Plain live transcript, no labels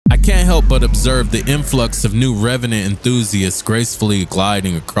can't help but observe the influx of new Revenant enthusiasts gracefully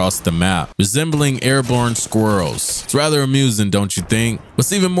gliding across the map, resembling airborne squirrels. It's rather amusing, don't you think?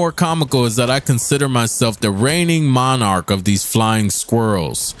 What's even more comical is that I consider myself the reigning monarch of these flying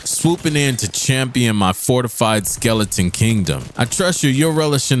squirrels, swooping in to champion my fortified skeleton kingdom. I trust you'll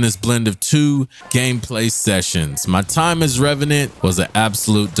relish in this blend of two gameplay sessions. My time as Revenant was an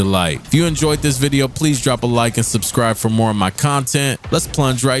absolute delight. If you enjoyed this video, please drop a like and subscribe for more of my content. Let's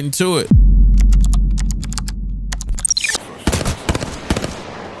plunge right into it.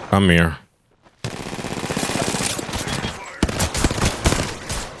 Come here.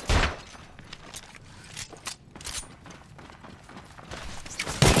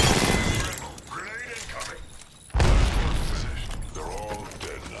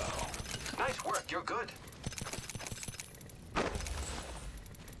 Nice work, you're good.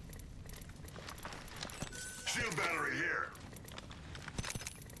 Shield battery here.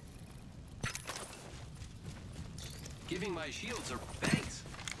 Giving my shields a thanks.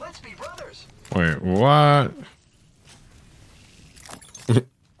 Let's be brothers. Wait, what?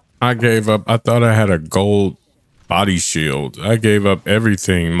 I gave up. I thought I had a gold body shield. I gave up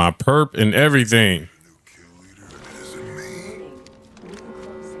everything, my perp and everything.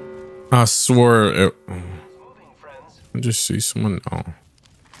 I swore it. I just see someone. Oh,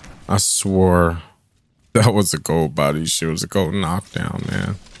 I swore that was a gold body shield. It was a gold knockdown,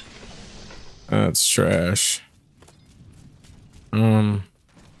 man. That's trash. Something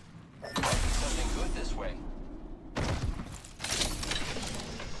good this way.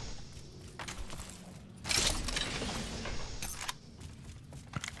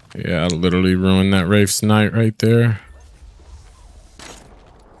 Yeah, I literally ruined that Wraith's night right there.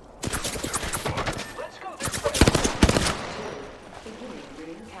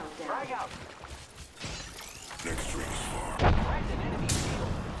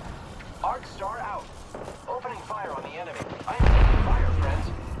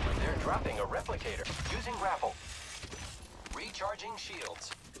 Using grapple. Recharging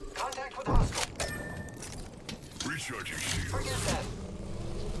shields. Contact with hostile. Recharging shields. Forget that.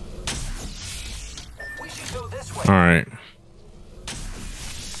 We should go this way. All right.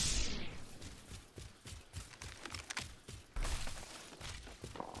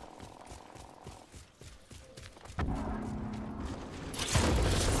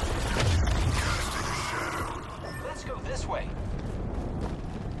 Let's go this way.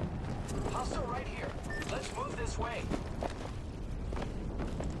 Hostile right here. Let's move this way.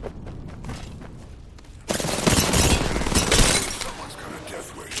 Someone's got a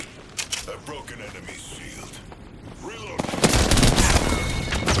death wish. A broken enemy's shield. Reload.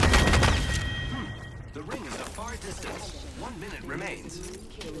 The ring is a far distance. 1 minute remains.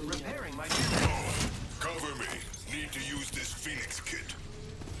 Repairing my shield. Cover me. Need to use this Phoenix kit.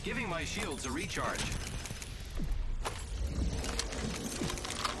 Giving my shields a recharge.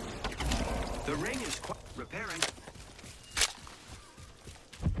 The ring is repairing.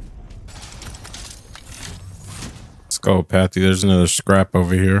 Let's go, Patty. There's another scrap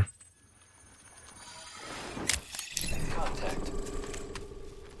over here. Contact.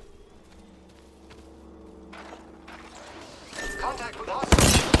 Contact with hostile.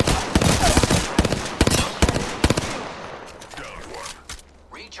 Down one.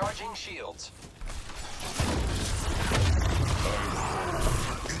 Recharging shields.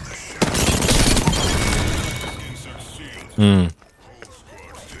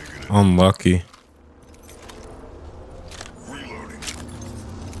 Unlucky.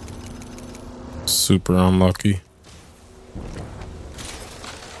 Super unlucky.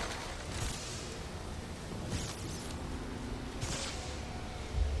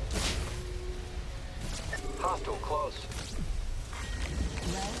 Hostile close.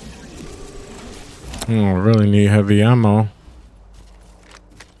 I really need heavy ammo.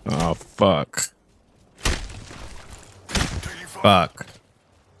 Oh, fuck. Fuck.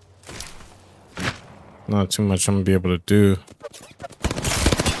 Not too much I'm gonna be able to do.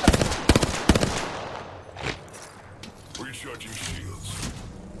 Recharging shields.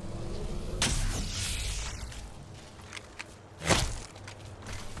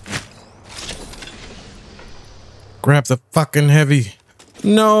 Grab the fucking heavy.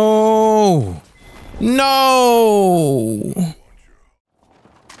 No! No!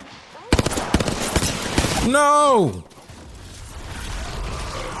 No!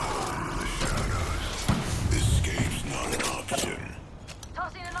 Escape's not an option.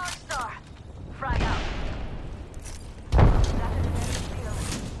 Tossing an Arc Star. Frag out.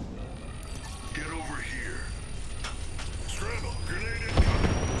 Get over here. Straddle, grenade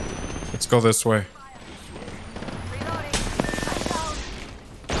incoming. Let's go this way. Reloading. I'm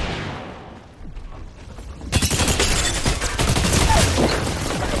down.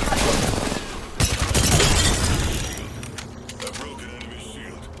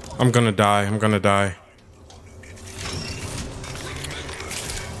 I'm gonna die. I'm gonna die.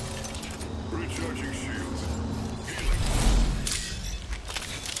 Recharging shields.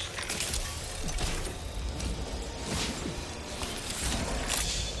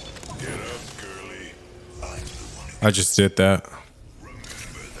 Get up, girly. I'm the one who I just did that.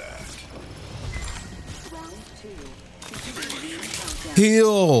 remember that.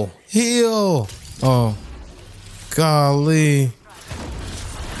 Heal. Heal. Oh. Golly.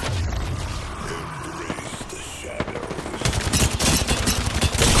 Embrace the shadows.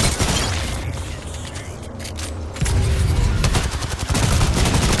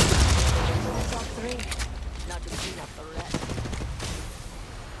 Top 3. Now to clean up the rest.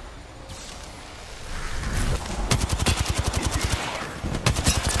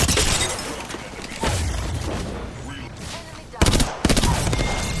 Enemy down.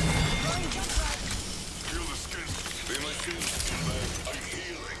 Feel the skin. Feel my skin. I'm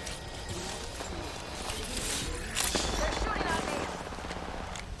healing. They're shooting at me.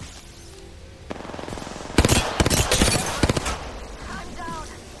 I'm down.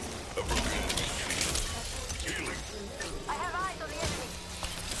 A broken enemy shield. Healing. I have eyes on the enemy.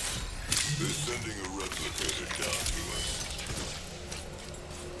 They're sending a replicator down to us.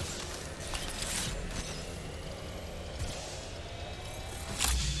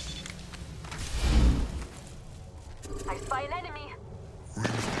 I spy an enemy.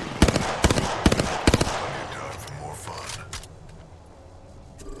 Time for more fun.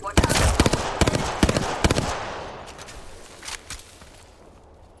 Watch out.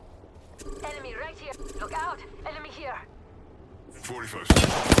 Enemy right here. Look out. Enemy here. 45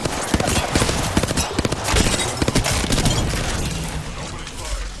 seconds. Opening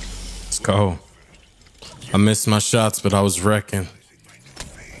fire. Let's go. I missed my shots, but I was wrecking. My new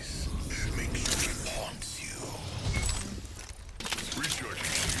face. Make sure it haunts you.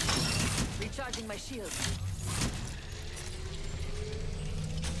 Recharging shields. Recharging my shield.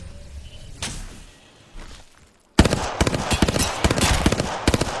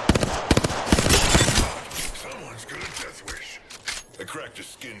 Someone's got a death wish. I cracked a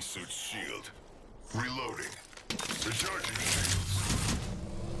skin suit's shield. Reloading. Recharging shields.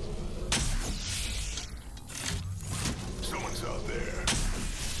 Someone's out there.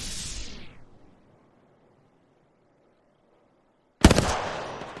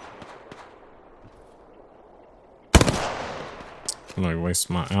 I'm like waste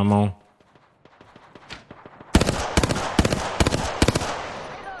my ammo.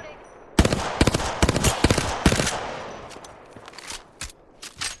 Reloading.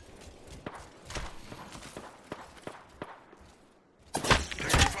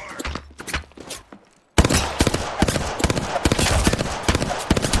 Taking fire.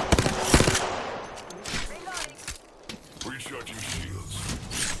 Reloading. Recharging shields.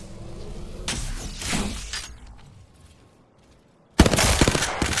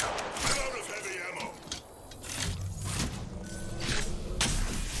 I'm out of heavy ammo.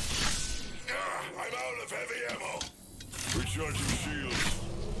 I'm out of heavy ammo. Recharging shields.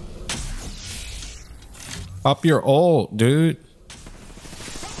 Pop your ult, dude. Taking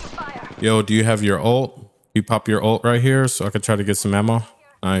fire. Yo, do you have your ult? You pop your ult right here so I could try to get some ammo.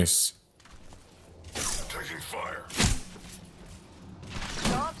 Nice. Taking fire.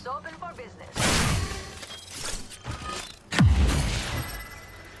 Shops open for business.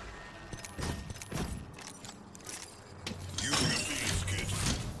 Using a Phoenix kit.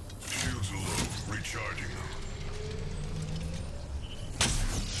 Shields are low. Recharging them.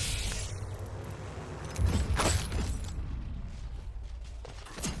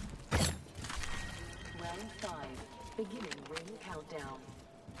 Round 5. Beginning ring countdown.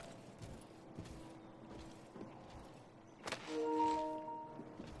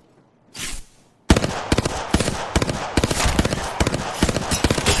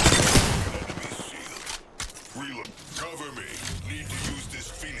 Enemy shield. Reload. Cover me. Need to use this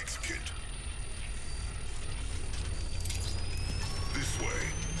Phoenix kit. This way.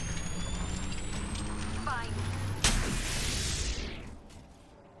 Fine.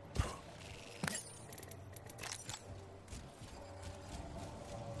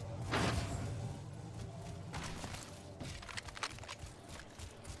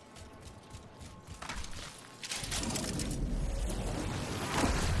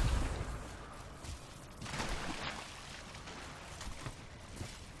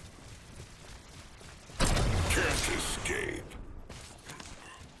 Can't escape.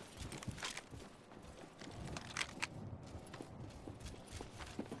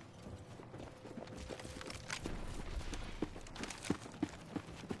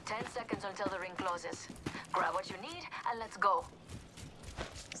 Ten seconds until the ring closes. Grab what you need and let's go.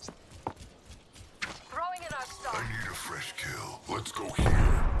 Rockstar. I need a fresh kill. Let's go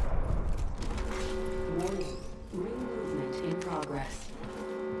here. Warning. Ring movement in progress.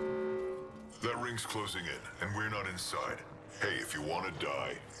 That ring's closing in, and we're not inside. Hey, if you want to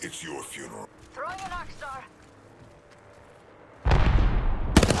die, it's your funeral. Throwing an Rockstar.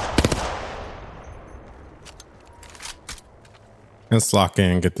 Let's lock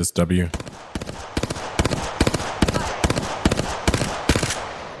in and get this W.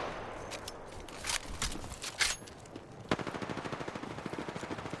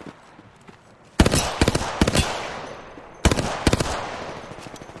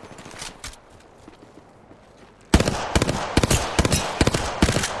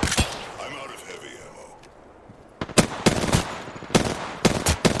 I'm out of heavy ammo.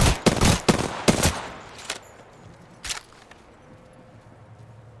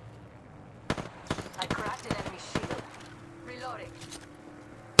 I cracked an enemy shield. Reloading.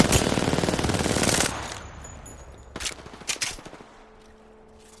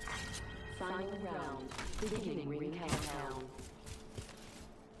 Final round. Beginning ring countdown.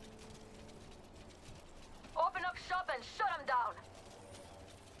 Open up shop and shut them down.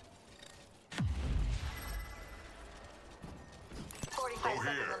 Go 45 seconds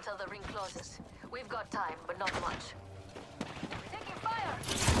here. until the ring closes. We've got time, but not much. Taking fire!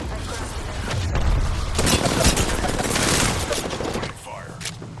 I cracked an enemy. Fire.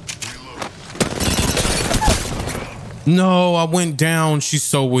 Reload. No, I went down. She's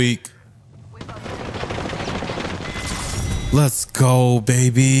so weak. We've got Let's go,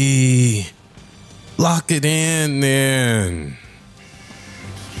 baby. Lock it in then.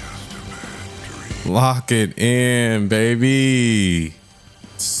 Lock it in, baby.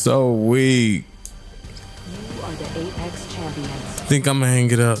 So weak. You are the Apex champions. Think I'm gonna hang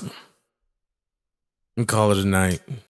it up and call it a night.